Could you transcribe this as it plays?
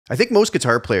I think most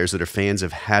guitar players that are fans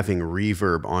of having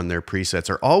reverb on their presets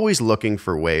are always looking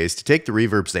for ways to take the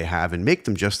reverbs they have and make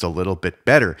them just a little bit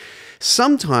better.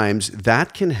 Sometimes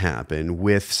that can happen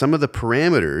with some of the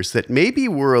parameters that maybe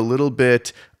we're a little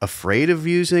bit afraid of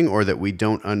using or that we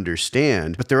don't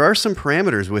understand. But there are some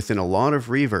parameters within a lot of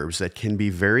reverbs that can be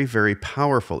very, very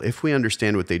powerful if we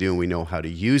understand what they do and we know how to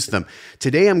use them.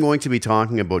 Today, I'm going to be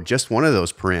talking about just one of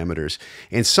those parameters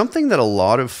and something that a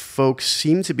lot of folks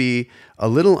seem to be a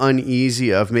little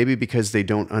uneasy of, maybe because they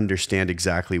don't understand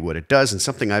exactly what it does, and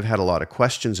something I've had a lot of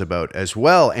questions about as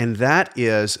well, and that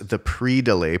is the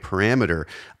pre-delay parameter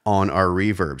on our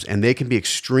reverbs. And they can be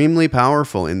extremely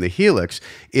powerful in the Helix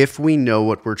if we know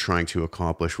what we're trying to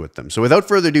accomplish with them. So without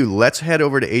further ado, let's head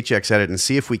over to HXEdit and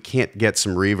see if we can't get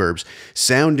some reverbs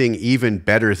sounding even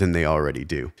better than they already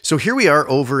do. So here we are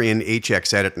over in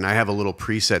HXEdit, and I have a little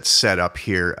preset set up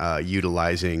here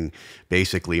utilizing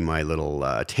basically my little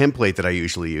template that I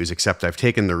usually use, except I've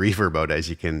taken the reverb out, as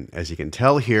you can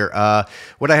tell here.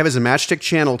 What I have is a Matchstick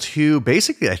Channel 2,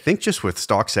 basically I think just with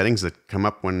stock settings that come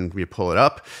up when we pull it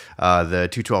up. The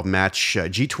 212 Match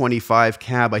G25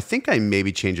 cab, I think I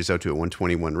maybe change this out to a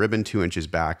 121 ribbon, 2 inches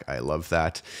back. I love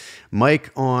that.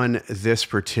 Mic on this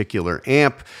particular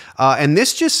amp, and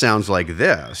this just sounds like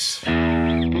this.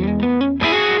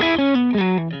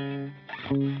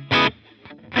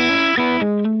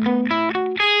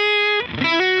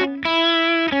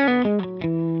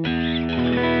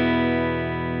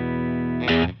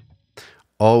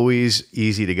 Always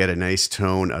easy to get a nice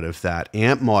tone out of that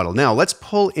amp model. Now let's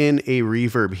pull in a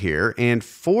reverb here, and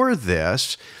for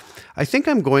this, I think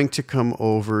I'm going to come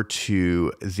over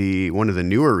to one of the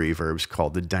newer reverbs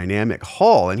called the Dynamic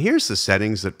Hall, and here's the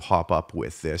settings that pop up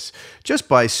with this just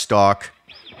by stock.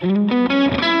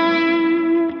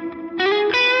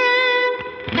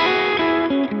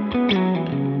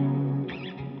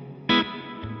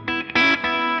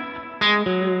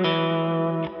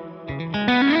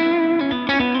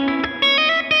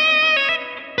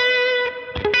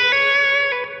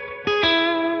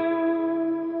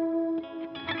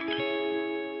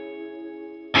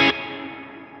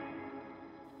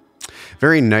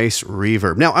 Very nice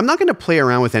reverb. Now, I'm not going to play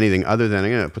around with anything other than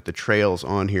I'm going to put the trails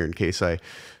on here in case I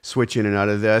switch in and out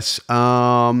of this.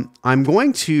 I'm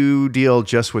going to deal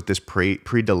just with this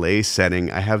pre-delay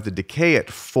setting. I have the decay at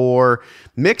 4.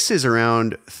 Mix is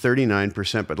around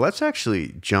 39%, but let's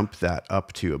actually jump that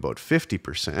up to about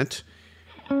 50%.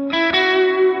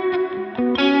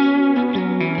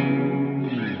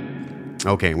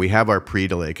 Okay, we have our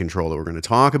pre-delay control that we're going to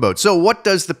talk about. So what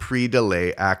does the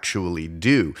pre-delay actually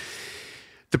do?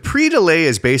 The pre-delay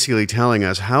is basically telling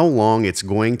us how long it's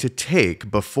going to take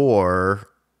before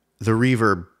the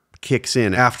reverb kicks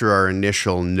in after our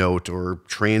initial note or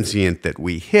transient that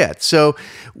we hit. So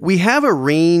we have a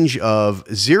range of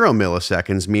 0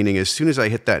 milliseconds, meaning as soon as I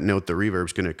hit that note, the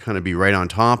reverb's going to kind of be right on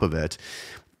top of it.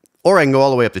 Or I can go all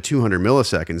the way up to 200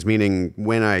 milliseconds, meaning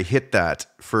when I hit that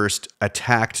first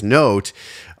attacked note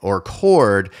or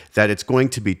chord, that it's going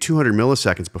to be 200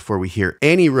 milliseconds before we hear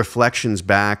any reflections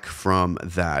back from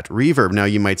that reverb. Now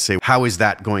you might say, how is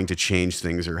that going to change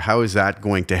things, or how is that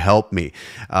going to help me?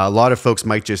 A lot of folks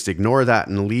might just ignore that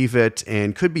and leave it,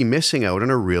 and could be missing out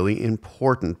on a really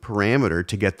important parameter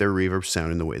to get their reverb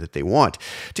sound in the way that they want.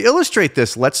 To illustrate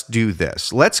this, let's do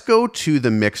this. Let's go to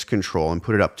the mix control and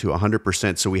put it up to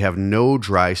 100% so we have no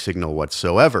dry signal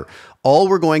whatsoever. All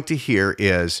we're going to hear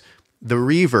is the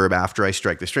reverb after I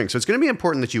strike the string. So it's going to be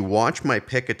important that you watch my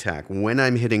pick attack when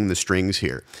I'm hitting the strings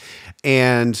here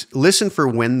and listen for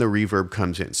when the reverb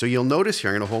comes in. So you'll notice here,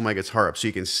 I'm going to hold my guitar up so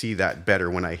you can see that better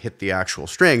when I hit the actual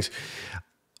strings.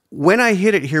 When I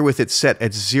hit it here with it set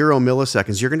at 0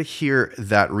 milliseconds, you're going to hear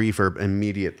that reverb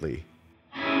immediately.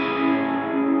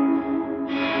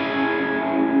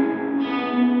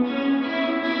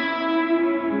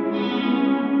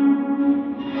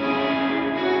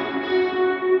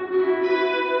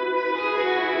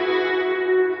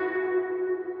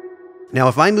 Now,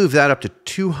 if I move that up to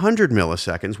 200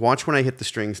 milliseconds, watch when I hit the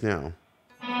strings now.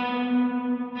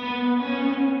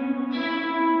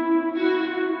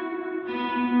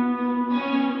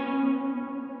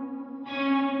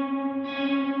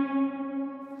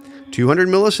 200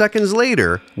 milliseconds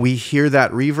later, we hear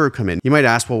that reverb come in. You might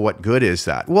ask, well, what good is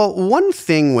that? Well, one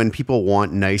thing when people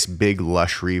want nice, big,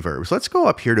 lush reverbs, let's go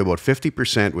up here to about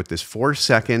 50% with this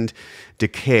 4-second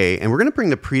decay, and we're going to bring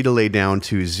the pre-delay down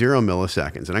to 0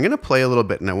 milliseconds. And I'm going to play a little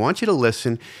bit, and I want you to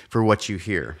listen for what you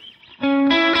hear.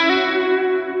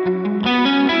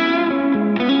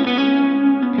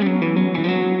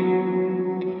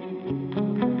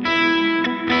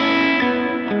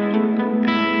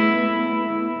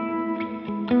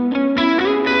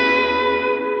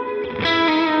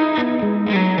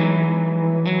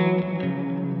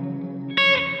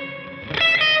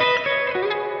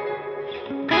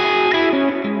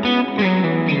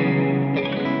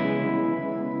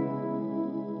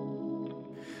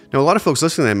 Now, a lot of folks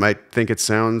listening to that might think it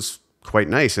sounds quite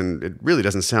nice, and it really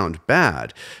doesn't sound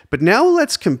bad. But now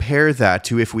let's compare that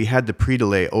to if we had the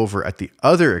pre-delay over at the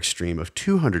other extreme of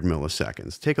 200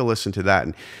 milliseconds. Take a listen to that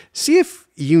and see if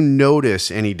you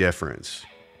notice any difference.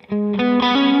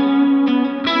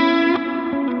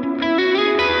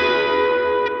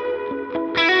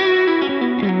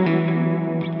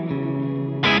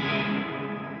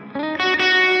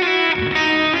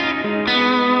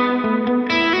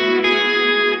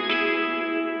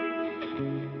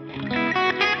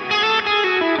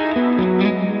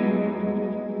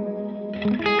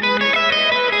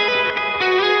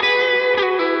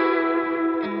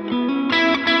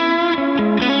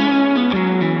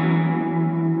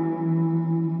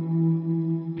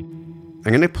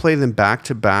 I'm going to play them back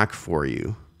to back for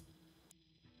you.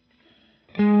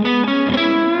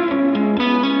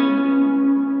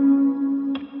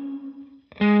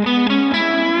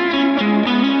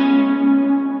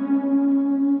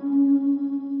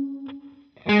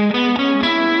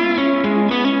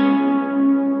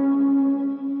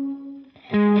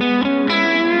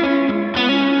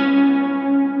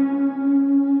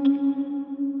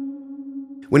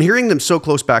 When hearing them so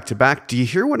close back to back, do you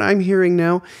hear what I'm hearing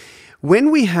now?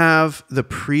 When we have the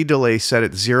pre-delay set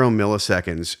at 0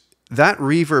 milliseconds, that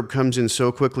reverb comes in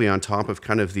so quickly on top of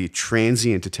kind of the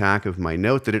transient attack of my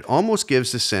note that it almost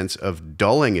gives the sense of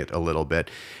dulling it a little bit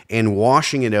and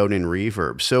washing it out in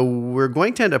reverb. So we're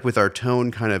going to end up with our tone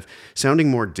kind of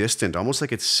sounding more distant, almost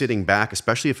like it's sitting back,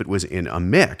 especially if it was in a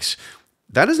mix.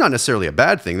 That is not necessarily a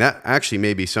bad thing. That actually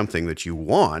may be something that you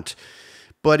want.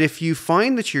 But if you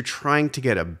find that you're trying to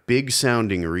get a big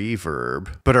sounding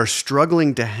reverb, but are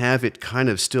struggling to have it kind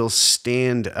of still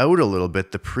stand out a little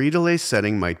bit, the pre-delay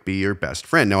setting might be your best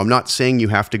friend. Now, I'm not saying you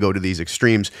have to go to these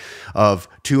extremes of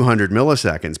 200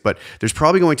 milliseconds, but there's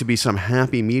probably going to be some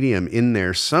happy medium in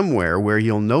there somewhere where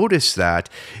you'll notice that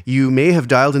you may have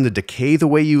dialed in the decay the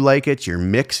way you like it. Your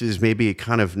mix is maybe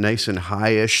kind of nice and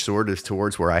high-ish, sort of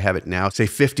towards where I have it now, say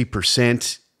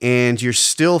 50%. And you're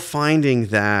still finding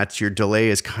that your delay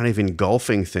is kind of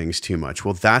engulfing things too much.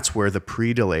 Well, that's where the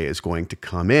pre-delay is going to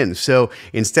come in. So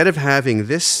instead of having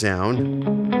this sound,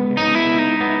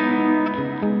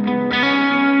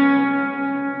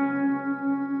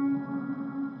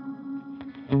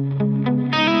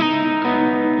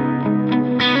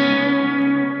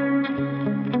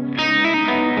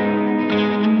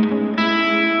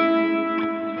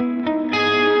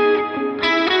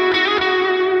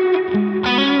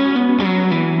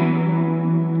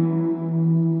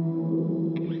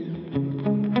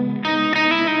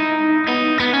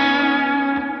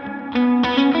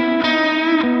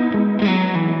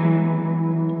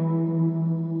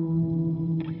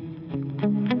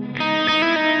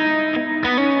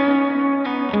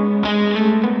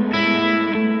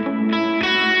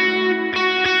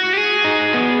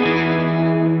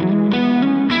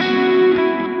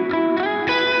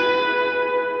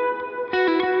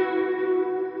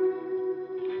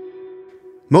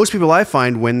 most people I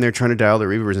find when they're trying to dial their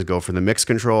reverbs is go for the mix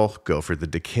control, go for the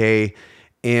decay.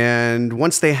 And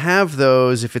once they have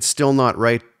those, if it's still not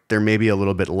right, they're maybe a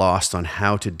little bit lost on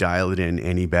how to dial it in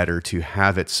any better to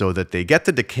have it so that they get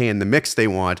the decay and the mix they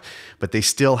want, but they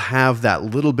still have that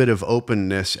little bit of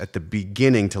openness at the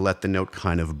beginning to let the note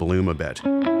kind of bloom a bit.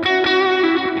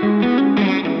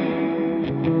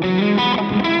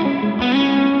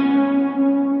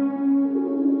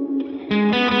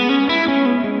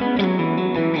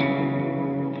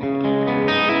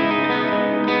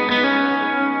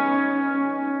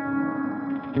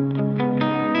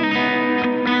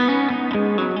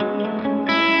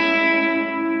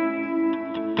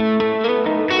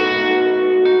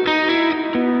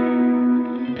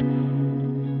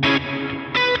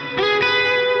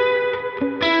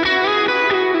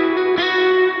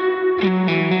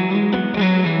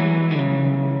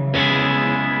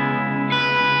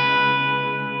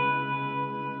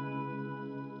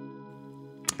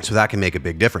 So that can make a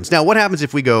big difference. Now, what happens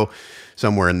if we go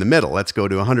somewhere in the middle? Let's go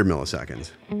to 100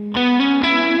 milliseconds.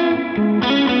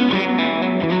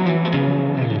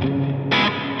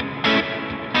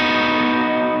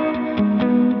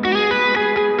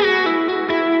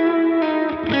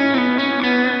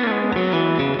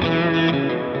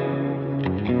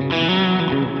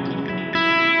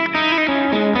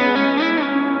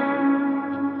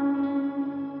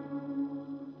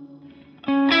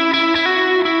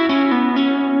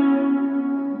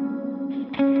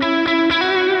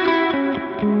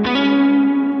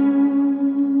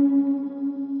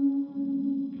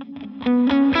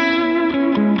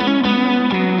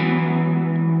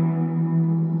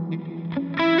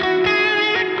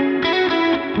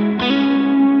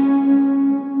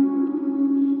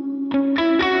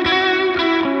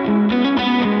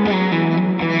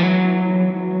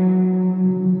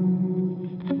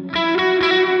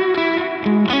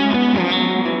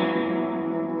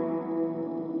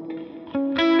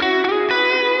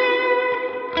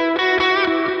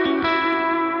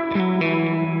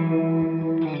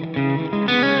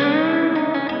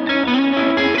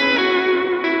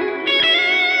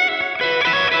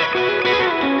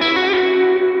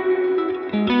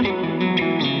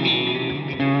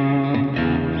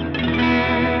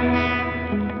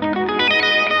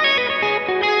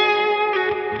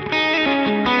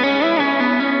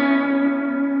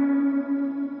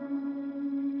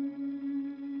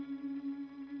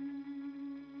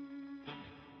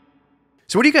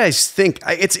 So what do you guys think?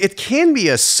 It can be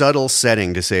a subtle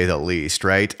setting, to say the least,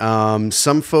 right?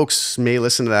 Some folks may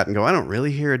listen to that and go, I don't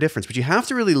really hear a difference, but you have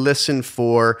to really listen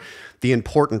for the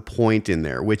important point in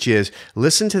there, which is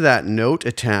listen to that note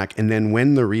attack, and then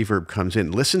when the reverb comes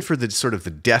in, listen for the sort of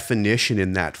the definition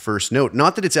in that first note.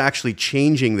 Not that it's actually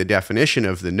changing the definition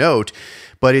of the note,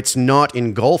 but it's not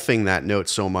engulfing that note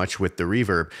so much with the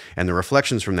reverb and the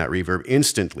reflections from that reverb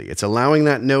instantly. It's allowing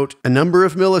that note a number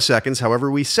of milliseconds, however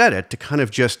we set it, to kind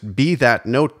of just be that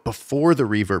note before the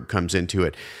reverb comes into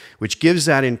it, which gives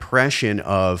that impression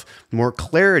of more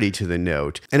clarity to the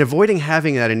note and avoiding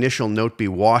having that initial note be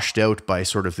washed out by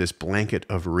sort of this blanket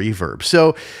of reverb.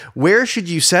 So where should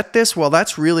you set this? Well,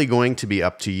 that's really going to be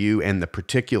up to you and the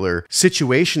particular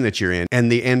situation that you're in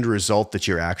and the end result that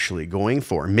you're actually going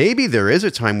for. Maybe there is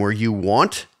a time where you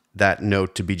want that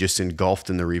note to be just engulfed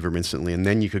in the reverb instantly, and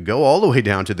then you could go all the way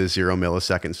down to the 0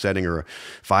 millisecond setting or a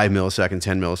 5 millisecond,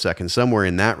 10 milliseconds, somewhere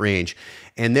in that range.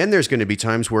 And then there's going to be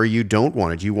times where you don't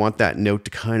want it. You want that note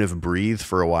to kind of breathe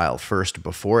for a while first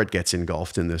before it gets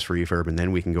engulfed in this reverb, and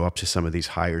then we can go up to some of these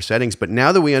higher settings. But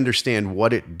now that we understand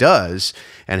what it does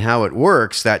and how it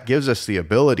works, that gives us the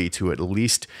ability to at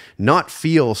least not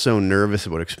feel so nervous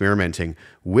about experimenting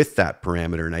with that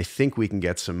parameter. And I think we can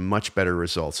get some much better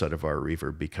results out of our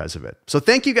reverb because of it. So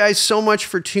thank you guys so much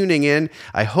for tuning in.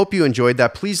 I hope you enjoyed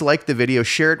that. Please like the video,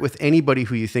 share it with anybody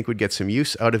who you think would get some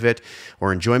use out of it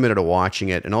or enjoyment out of watching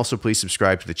it. And also please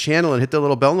subscribe to the channel and hit the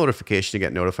little bell notification to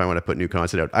get notified when I put new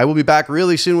content out. I will be back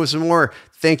really soon with some more.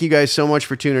 Thank you guys so much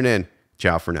for tuning in.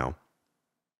 Ciao for now.